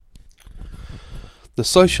The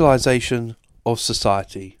Socialisation of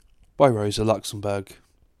Society by Rosa Luxemburg,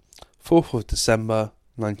 4th of December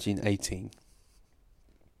 1918.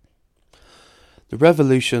 The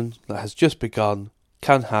revolution that has just begun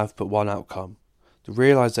can have but one outcome, the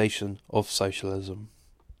realisation of socialism.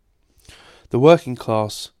 The working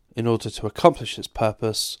class, in order to accomplish its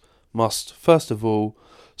purpose, must, first of all,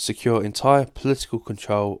 secure entire political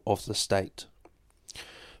control of the state.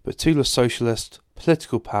 But to the socialist,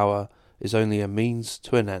 political power is only a means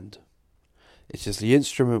to an end. It is the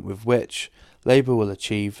instrument with which labour will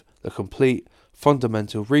achieve the complete,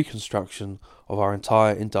 fundamental reconstruction of our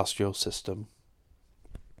entire industrial system.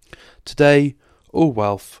 Today, all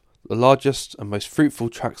wealth, the largest and most fruitful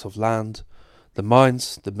tracts of land, the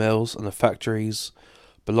mines, the mills and the factories,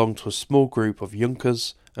 belong to a small group of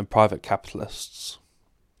Junkers and private capitalists.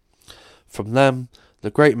 From them,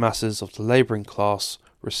 the great masses of the labouring class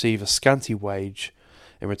receive a scanty wage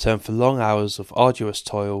in return for long hours of arduous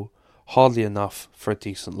toil, hardly enough for a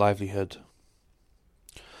decent livelihood.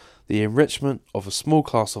 The enrichment of a small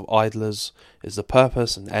class of idlers is the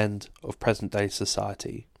purpose and end of present-day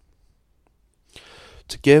society.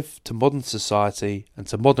 To give to modern society and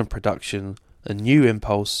to modern production a new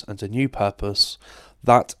impulse and a new purpose,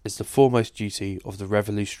 that is the foremost duty of the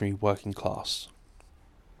revolutionary working class.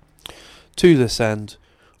 To this end,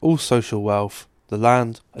 all social wealth, the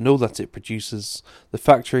land and all that it produces, the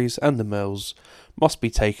factories and the mills, must be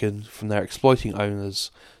taken from their exploiting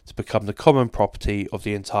owners to become the common property of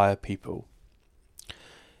the entire people.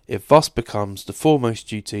 It thus becomes the foremost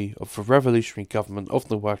duty of the revolutionary government of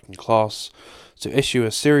the working class to issue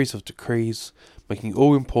a series of decrees making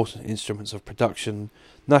all important instruments of production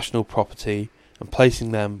national property and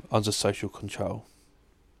placing them under social control.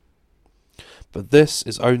 But this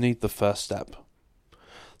is only the first step.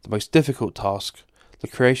 The most difficult task, the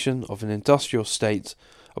creation of an industrial state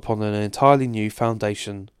upon an entirely new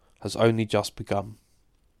foundation, has only just begun.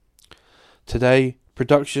 Today,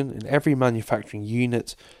 production in every manufacturing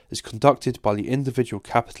unit is conducted by the individual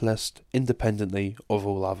capitalist independently of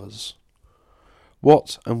all others.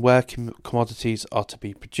 What and where commodities are to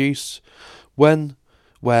be produced, when,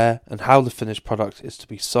 where and how the finished product is to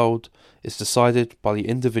be sold is decided by the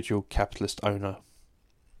individual capitalist owner.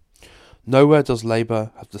 Nowhere does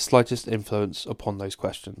labour have the slightest influence upon those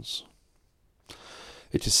questions.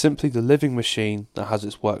 It is simply the living machine that has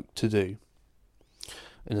its work to do.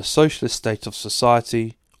 In a socialist state of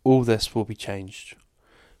society, all this will be changed.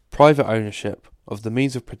 Private ownership of the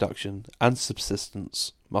means of production and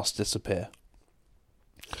subsistence must disappear.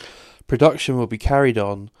 Production will be carried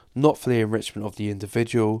on not for the enrichment of the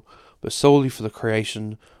individual, but solely for the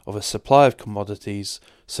creation of a supply of commodities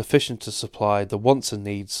sufficient to supply the wants and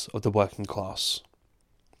needs of the working class.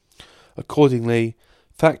 Accordingly,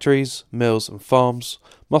 factories, mills and farms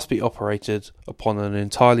must be operated upon an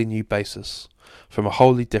entirely new basis, from a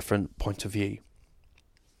wholly different point of view.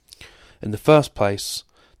 In the first place,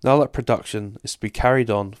 now that production is to be carried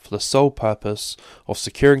on for the sole purpose of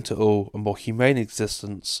securing to all a more humane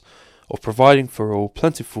existence, of providing for all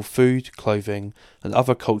plentiful food, clothing, and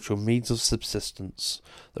other cultural means of subsistence,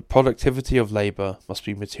 the productivity of labour must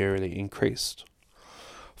be materially increased.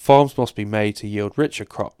 Farms must be made to yield richer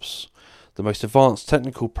crops. The most advanced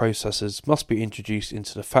technical processes must be introduced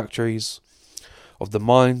into the factories. Of the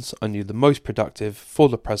mines, only the most productive, for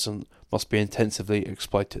the present, must be intensively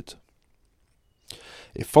exploited.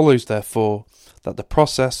 It follows, therefore, that the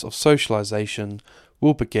process of socialisation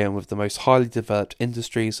will begin with the most highly developed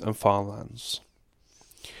industries and farmlands.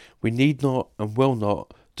 We need not and will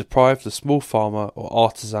not deprive the small farmer or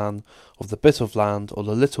artisan of the bit of land or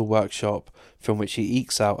the little workshop from which he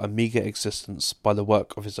ekes out a meagre existence by the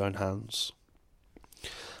work of his own hands.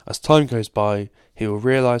 As time goes by, he will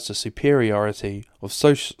realise the superiority of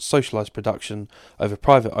socialised production over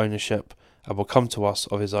private ownership and will come to us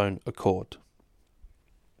of his own accord.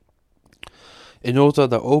 In order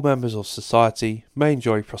that all members of society may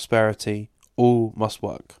enjoy prosperity, all must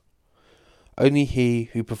work. Only he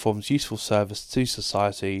who performs useful service to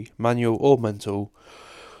society, manual or mental,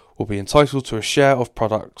 will be entitled to a share of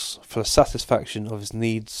products for the satisfaction of his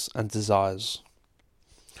needs and desires.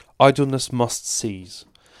 Idleness must cease,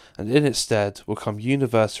 and in its stead will come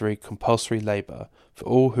universally compulsory labour for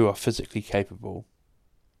all who are physically capable.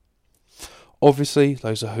 Obviously,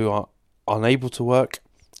 those who are unable to work,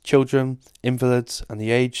 children, invalids and the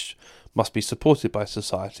aged must be supported by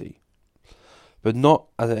society, but not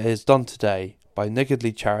as it is done today by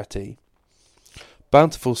niggardly charity.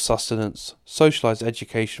 Bountiful sustenance, socialised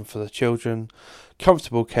education for the children,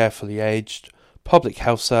 comfortable care for the aged, public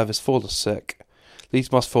health service for the sick,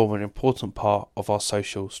 these must form an important part of our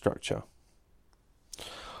social structure.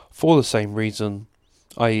 For the same reason,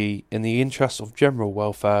 i.e., in the interest of general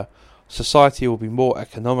welfare, society will be more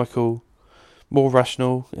economical, more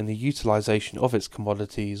rational in the utilisation of its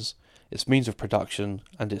commodities, its means of production,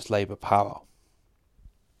 and its labour power.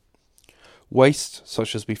 Waste,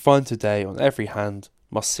 such as we find today on every hand,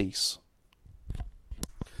 must cease.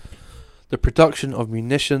 The production of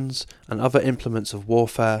munitions and other implements of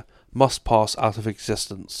warfare must pass out of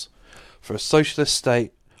existence, for a socialist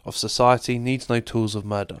state of society needs no tools of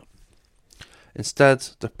murder. Instead,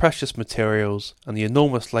 the precious materials and the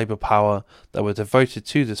enormous labour power that were devoted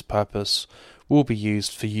to this purpose will be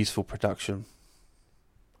used for useful production.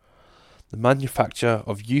 The manufacture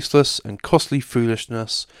of useless and costly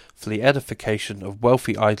foolishness for the edification of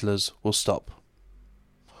wealthy idlers will stop.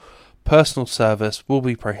 Personal service will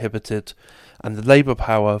be prohibited, and the labour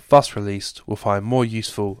power thus released will find more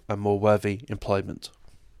useful and more worthy employment.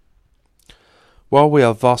 While we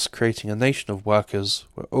are thus creating a nation of workers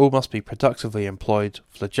where all must be productively employed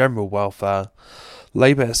for the general welfare,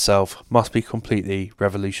 labour itself must be completely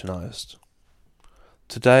revolutionised.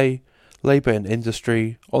 Today, labour in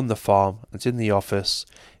industry, on the farm and in the office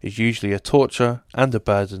is usually a torture and a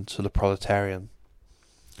burden to the proletarian.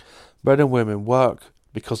 Men and women work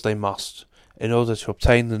because they must, in order to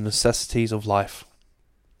obtain the necessities of life.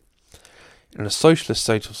 In a socialist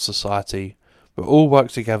state of society, where all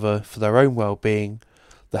work together for their own well-being,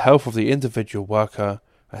 the health of the individual worker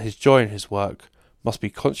and his joy in his work must be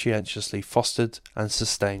conscientiously fostered and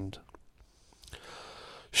sustained.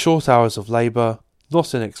 Short hours of labour,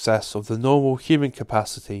 not in excess of the normal human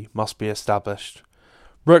capacity, must be established.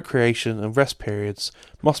 Recreation and rest periods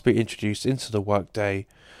must be introduced into the workday,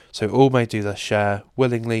 so all may do their share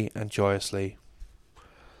willingly and joyously.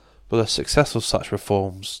 But the success of such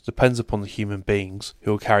reforms depends upon the human beings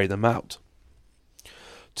who will carry them out.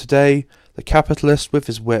 Today, the capitalist with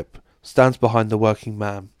his whip stands behind the working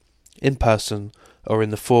man, in person or in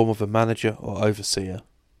the form of a manager or overseer.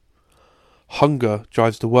 Hunger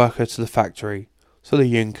drives the worker to the factory, to the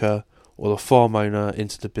yunker or the farm owner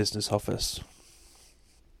into the business office.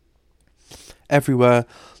 Everywhere,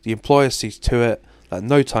 the employer sees to it that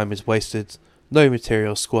no time is wasted, no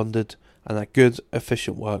material squandered, and that good,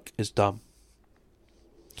 efficient work is done.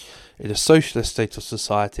 In a socialist state of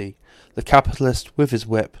society, the capitalist with his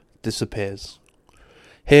whip disappears.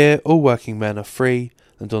 Here all working men are free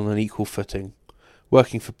and on an equal footing,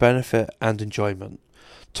 working for benefit and enjoyment,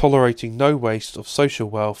 tolerating no waste of social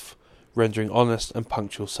wealth, rendering honest and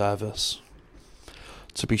punctual service.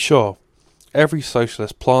 To be sure, every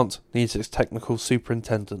socialist plant needs its technical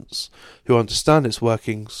superintendents, who understand its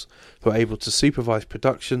workings, who are able to supervise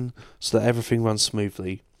production so that everything runs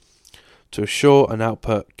smoothly, to assure an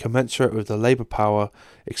output commensurate with the labour power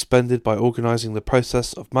expended by organising the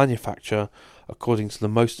process of manufacture according to the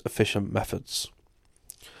most efficient methods.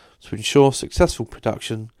 To ensure successful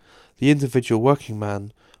production, the individual working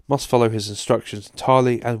man must follow his instructions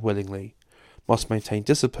entirely and willingly, must maintain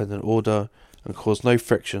discipline and order, and cause no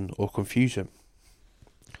friction or confusion.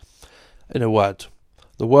 In a word,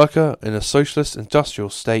 the worker in a socialist industrial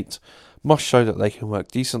state must show that they can work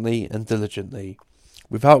decently and diligently,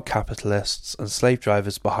 without capitalists and slave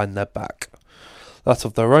drivers behind their back, that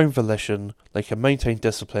of their own volition they can maintain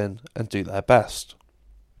discipline and do their best.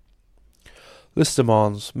 This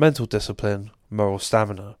demands mental discipline, moral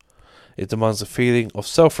stamina. It demands a feeling of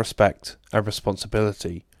self-respect and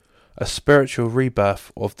responsibility, a spiritual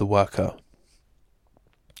rebirth of the worker.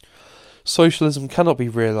 Socialism cannot be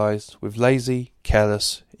realised with lazy,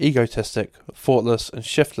 careless, egotistic, thoughtless and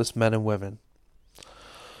shiftless men and women.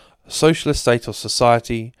 A socialist state of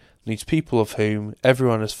society needs people of whom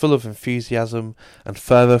everyone is full of enthusiasm and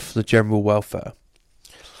fervour for the general welfare,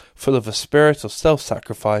 full of a spirit of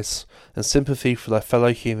self-sacrifice and sympathy for their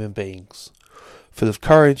fellow human beings, full of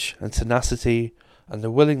courage and tenacity and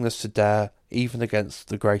the willingness to dare even against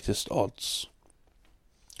the greatest odds.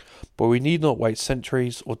 But we need not wait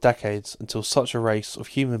centuries or decades until such a race of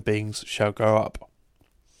human beings shall grow up.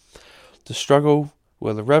 The struggle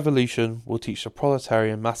where the revolution will teach the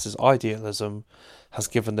proletarian masses idealism has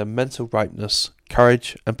given them mental ripeness,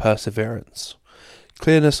 courage and perseverance,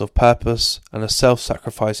 clearness of purpose and a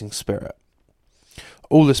self-sacrificing spirit,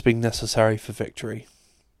 all this being necessary for victory.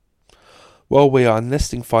 While we are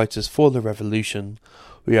enlisting fighters for the revolution,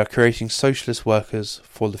 we are creating socialist workers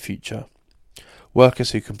for the future,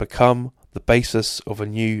 workers who can become the basis of a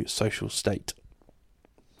new social state.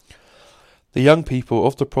 The young people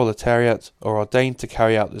of the proletariat are ordained to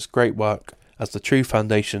carry out this great work as the true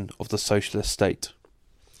foundation of the socialist state.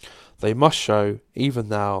 They must show, even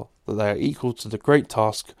now, that they are equal to the great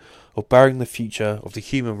task of bearing the future of the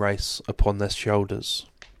human race upon their shoulders.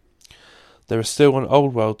 There is still an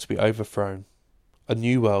old world to be overthrown, A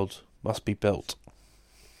new world must be built.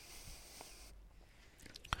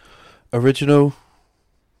 Original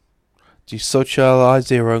Die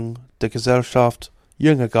Sozialisierung der Gesellschaft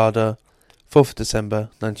Junger Garde, 4th December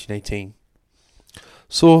 1918.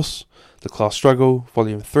 Source: The Class Struggle,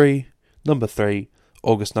 Volume 3, Number 3,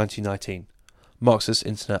 August 1919. Marxist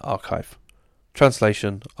Internet Archive.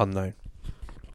 Translation unknown.